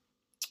things.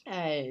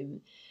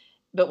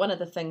 But one of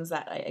the things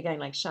that, again,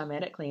 like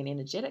shamanically and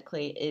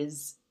energetically,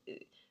 is,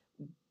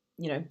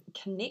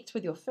 connect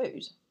with your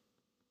food.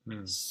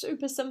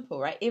 Super simple,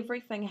 right?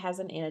 Everything has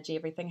an energy,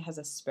 everything has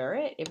a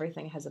spirit,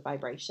 everything has a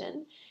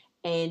vibration.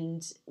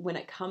 And when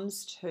it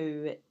comes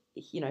to,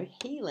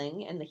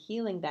 healing and the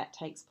healing that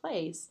takes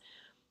place,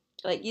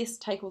 like, yes,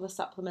 take all the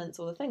supplements,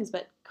 all the things,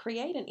 but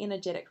create an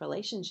energetic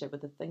relationship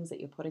with the things that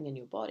you're putting in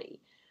your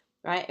body,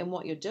 right? And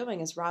what you're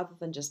doing is, rather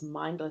than just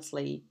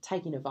mindlessly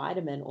taking a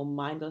vitamin or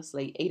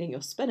mindlessly eating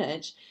your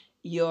spinach,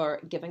 you're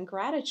giving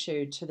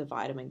gratitude to the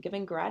vitamin,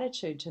 giving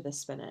gratitude to the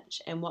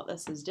spinach. And what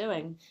this is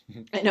doing,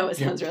 I know it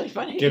sounds really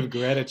funny. Give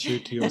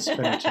gratitude to your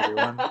spinach,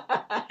 everyone.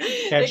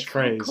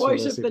 Catchphrase quote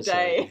for this of the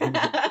day.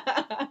 episode.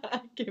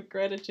 Give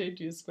gratitude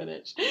to your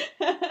spinach.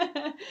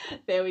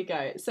 There we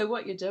go. So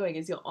what you're doing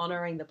is you're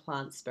honoring the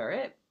plant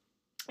spirit.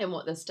 And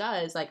what this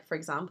does, like, for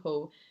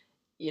example,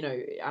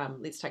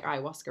 let's take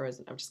ayahuasca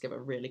as, I'll just give a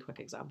really quick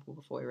example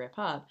before we wrap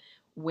up.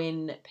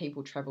 When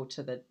people travel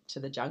to the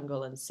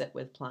jungle and sit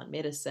with plant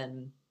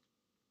medicine,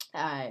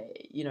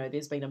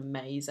 there's been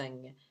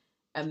amazing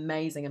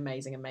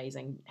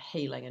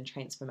healing and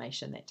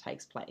transformation that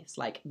takes place.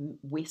 Like,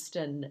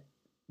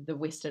 the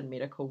Western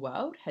medical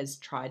world has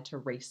tried to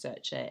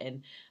research it,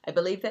 and I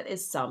believe that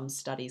there's some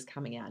studies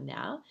coming out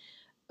now,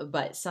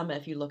 but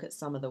if you look at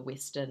some of the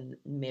Western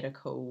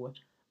medical,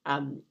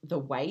 the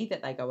way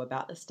that they go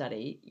about the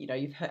study,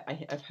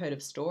 I've heard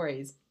of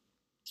stories,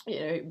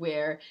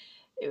 where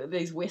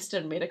these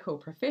Western medical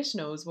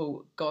professionals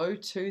will go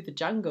to the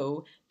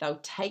jungle,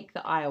 they'll take the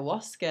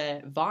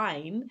ayahuasca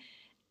vine,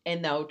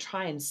 and they'll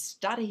try and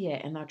study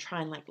it, and they'll try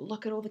and, like,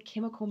 look at all the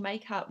chemical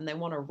makeup, and they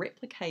want to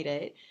replicate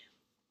it,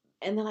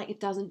 and they're like, it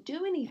doesn't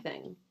do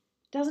anything.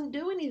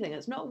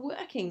 It's not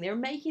working. They're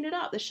making it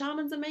up. The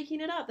shamans are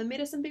making it up. The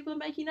medicine people are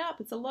making it up.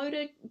 It's a load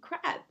of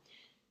crap.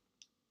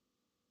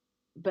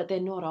 But they're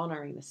not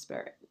honoring the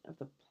spirit of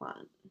the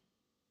plant.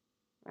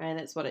 Right? And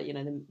that's what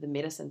the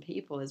medicine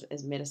people,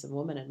 as medicine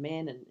women and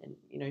men,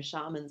 and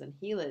shamans and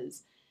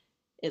healers,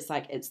 it's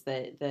like, it's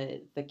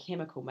the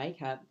chemical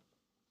makeup.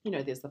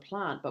 There's the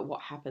plant, but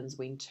what happens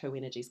when two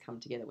energies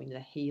come together? When the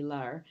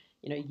healer,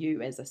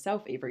 you as a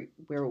self,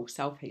 we're all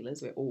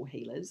self-healers, we're all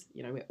healers,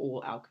 we're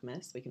all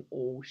alchemists, we can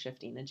all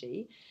shift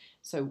energy.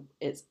 So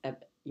it's,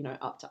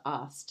 up to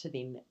us to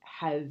then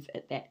have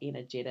that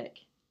energetic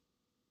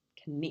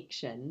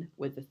connection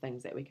with the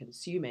things that we're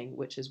consuming,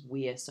 which is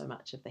where so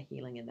much of the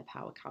healing and the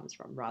power comes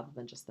from, rather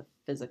than just the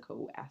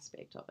physical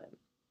aspect of it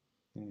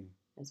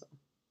as well.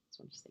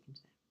 So I'm just thinking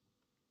to that.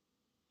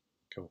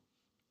 Cool.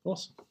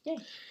 Awesome. Yeah.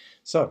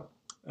 So,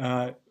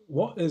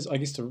 what is, I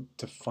guess, to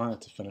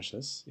finish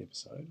this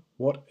episode,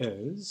 what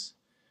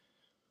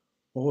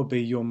would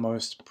be your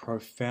most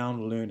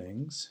profound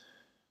learnings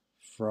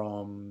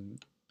from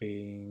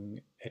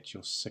being at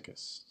your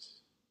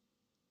sickest?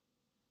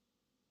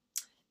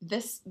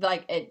 This,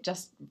 like, it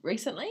just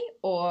recently,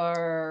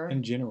 or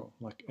in general,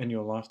 like in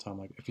your lifetime?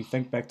 Like, if you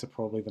think back to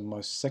probably the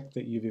most sick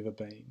that you've ever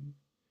been,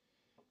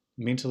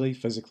 mentally,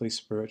 physically,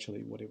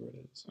 spiritually, whatever it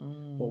is,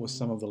 what were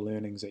some of the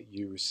learnings that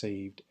you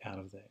received out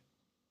of that?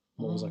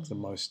 What was, like, the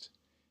most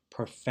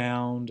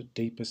profound,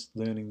 deepest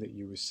learning that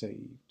you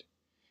received?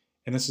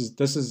 And this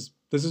is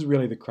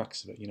really the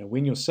crux of it.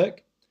 When you're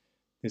sick,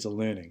 there's a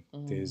learning.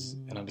 There's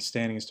an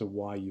understanding as to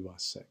why you are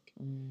sick.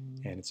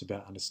 And it's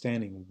about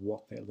understanding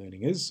what that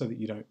learning is so that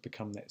you don't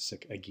become that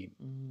sick again.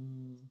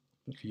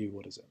 But for you,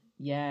 what is it?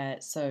 Yeah,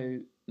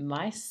 so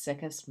my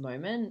sickest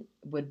moment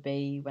would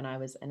be when I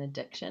was in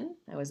addiction.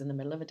 I was in the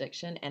middle of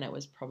addiction, and it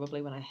was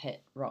probably when I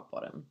hit rock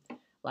bottom.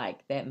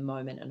 Like, that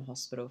moment in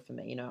hospital for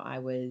me.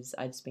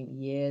 I'd spent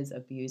years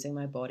abusing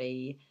my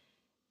body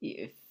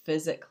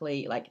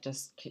physically, like,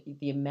 just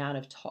the amount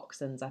of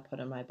toxins I put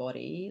in my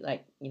body,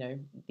 like,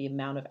 the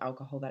amount of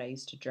alcohol that I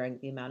used to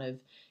drink, the amount of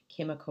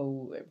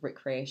chemical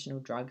recreational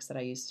drugs that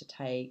I used to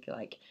take,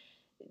 like,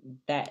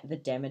 that, the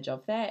damage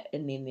of that.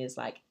 And then there's,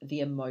 like,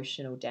 the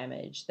emotional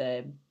damage,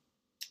 through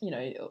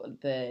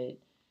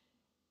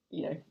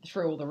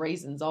all the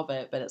reasons of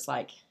it, but it's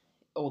like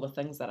all the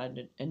things that I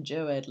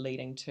endured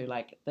leading to,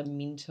 like, the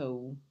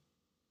mental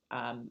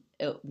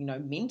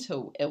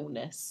mental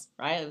illness,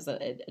 right? It was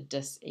a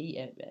dis-ease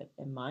in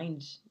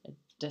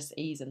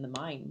the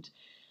mind,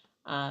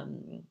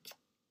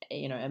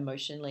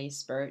 emotionally,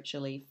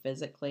 spiritually,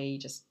 physically,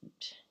 just,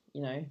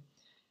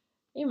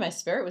 even my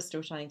spirit was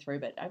still shining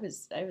through, but I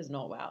was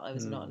not well. I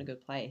was not in a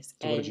good place.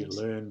 So what did you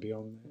learn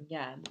beyond that?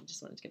 Yeah, I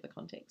just wanted to give the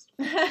context.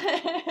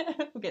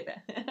 We'll get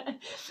there.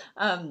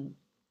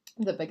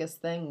 The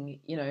biggest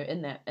thing,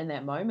 in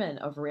that moment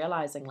of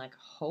realizing, like,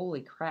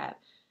 holy crap,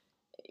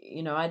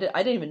 I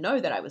didn't even know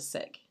that I was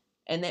sick.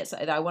 And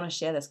I want to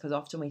share this because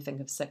often we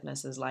think of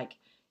sickness as, like,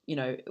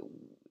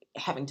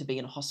 having to be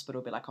in a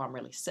hospital, be like, oh, I'm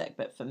really sick.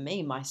 But for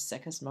me, my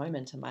sickest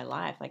moment in my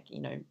life, like,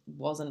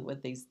 wasn't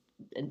with these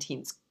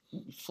intense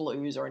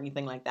flus or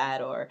anything like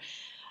that, or,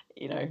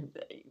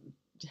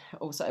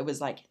 also it was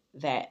like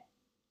that,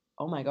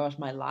 oh my gosh,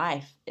 my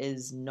life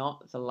is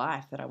not the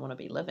life that I want to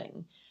be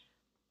living.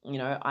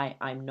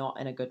 I'm not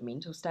in a good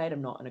mental state.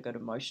 I'm not in a good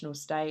emotional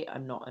state.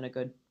 I'm not in a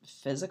good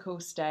physical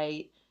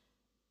state.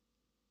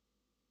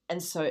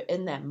 And so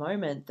in that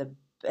moment, the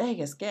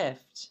biggest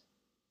gift,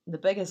 the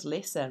biggest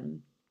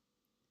lesson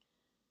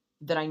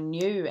that I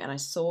knew and I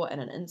saw in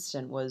an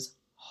instant was,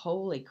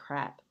 holy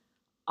crap,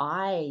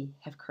 I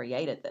have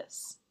created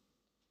this.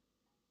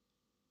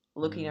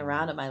 Looking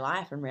around at my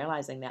life and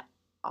realizing that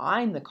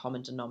I'm the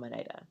common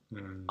denominator.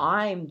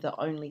 I'm the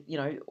only,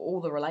 all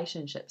the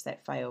relationships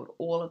that failed,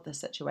 all of the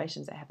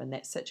situations that happened,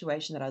 that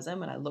situation that I was in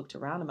when I looked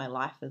around and my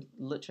life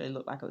literally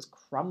looked like it was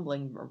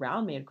crumbling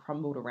around me and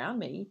crumbled around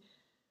me.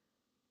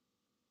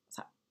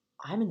 So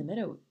I'm in the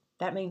middle.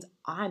 That means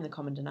I'm the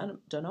common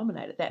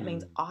denominator. That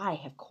means I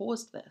have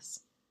caused this.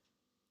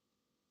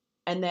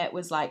 And that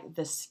was like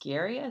the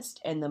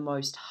scariest and the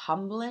most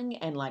humbling,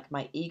 and like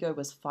my ego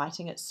was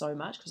fighting it so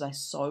much because I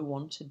so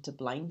wanted to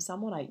blame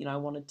someone. I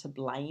wanted to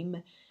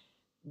blame,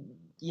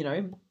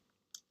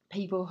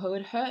 people who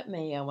had hurt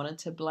me. I wanted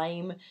to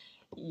blame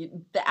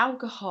the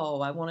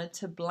alcohol. I wanted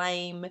to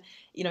blame,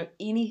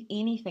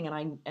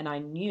 anything. And I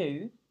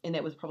knew, and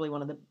that was probably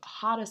one of the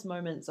hardest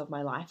moments of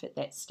my life at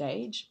that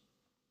stage,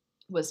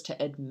 was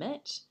to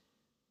admit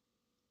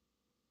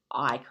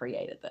I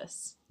created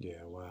this.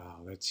 Yeah,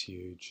 wow, that's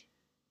huge.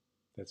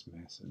 That's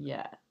massive.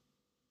 Yeah.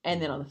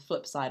 And then on the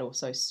flip side,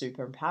 also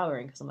super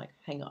empowering, because I'm like,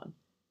 hang on,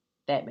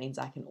 that means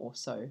I can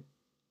also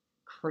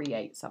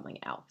create something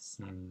else.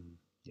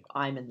 Yeah.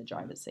 I'm in the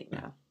driver's seat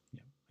now.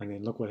 Yeah. And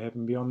then look what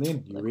happened beyond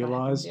then. You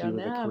realized you were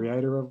the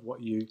creator of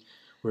what you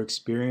were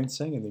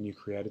experiencing, and then you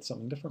created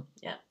something different.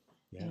 Yeah.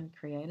 And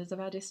creators of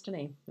our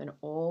destiny in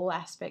all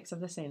aspects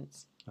of the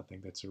sense. I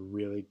think that's a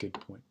really good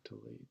point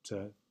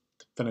to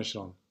finish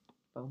on.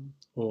 Boom.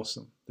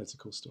 Awesome. That's a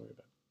cool story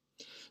about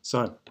it.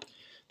 So,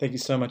 thank you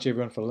so much,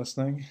 everyone, for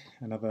listening.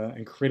 Another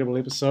incredible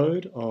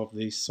episode of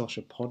the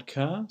Sosha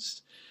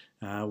podcast.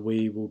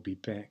 We will be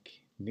back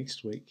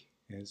next week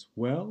as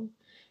well.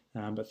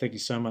 But thank you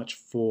so much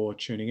for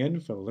tuning in,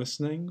 for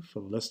listening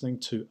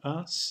to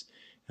us.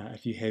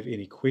 If you have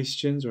any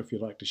questions, or if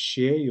you'd like to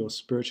share your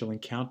spiritual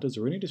encounters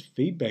or any just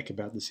feedback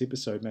about this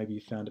episode, maybe you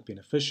found it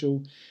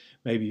beneficial,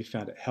 maybe you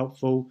found it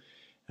helpful,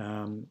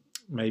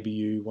 maybe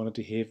you wanted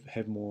to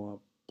have more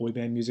boy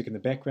band music in the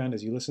background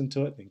as you listen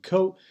to it, then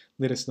cool.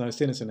 Let us know.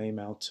 Send us an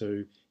email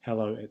to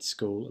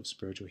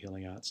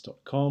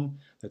hello@schoolofspiritualhealingarts.com.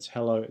 That's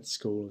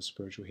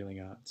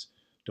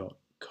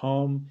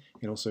hello@schoolofspiritualhealingarts.com.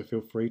 And also feel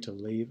free to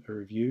leave a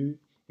review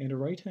and a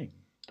rating.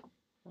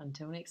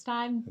 Until next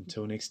time.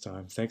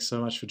 Thanks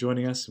so much for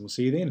joining us, and we'll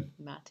see you then.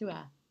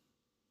 Matua.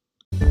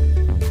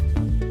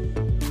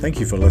 Thank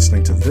you for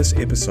listening to this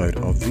episode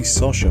of the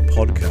Sosha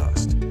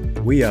podcast.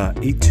 We are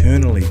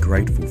eternally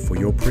grateful for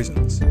your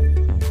presence.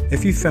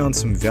 If you found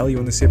some value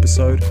in this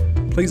episode,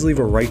 please leave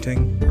a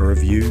rating, a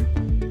review,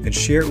 and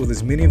share it with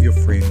as many of your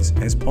friends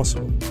as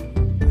possible.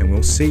 And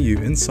we'll see you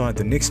inside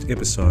the next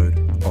episode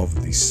of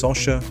the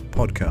Sosha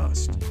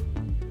podcast.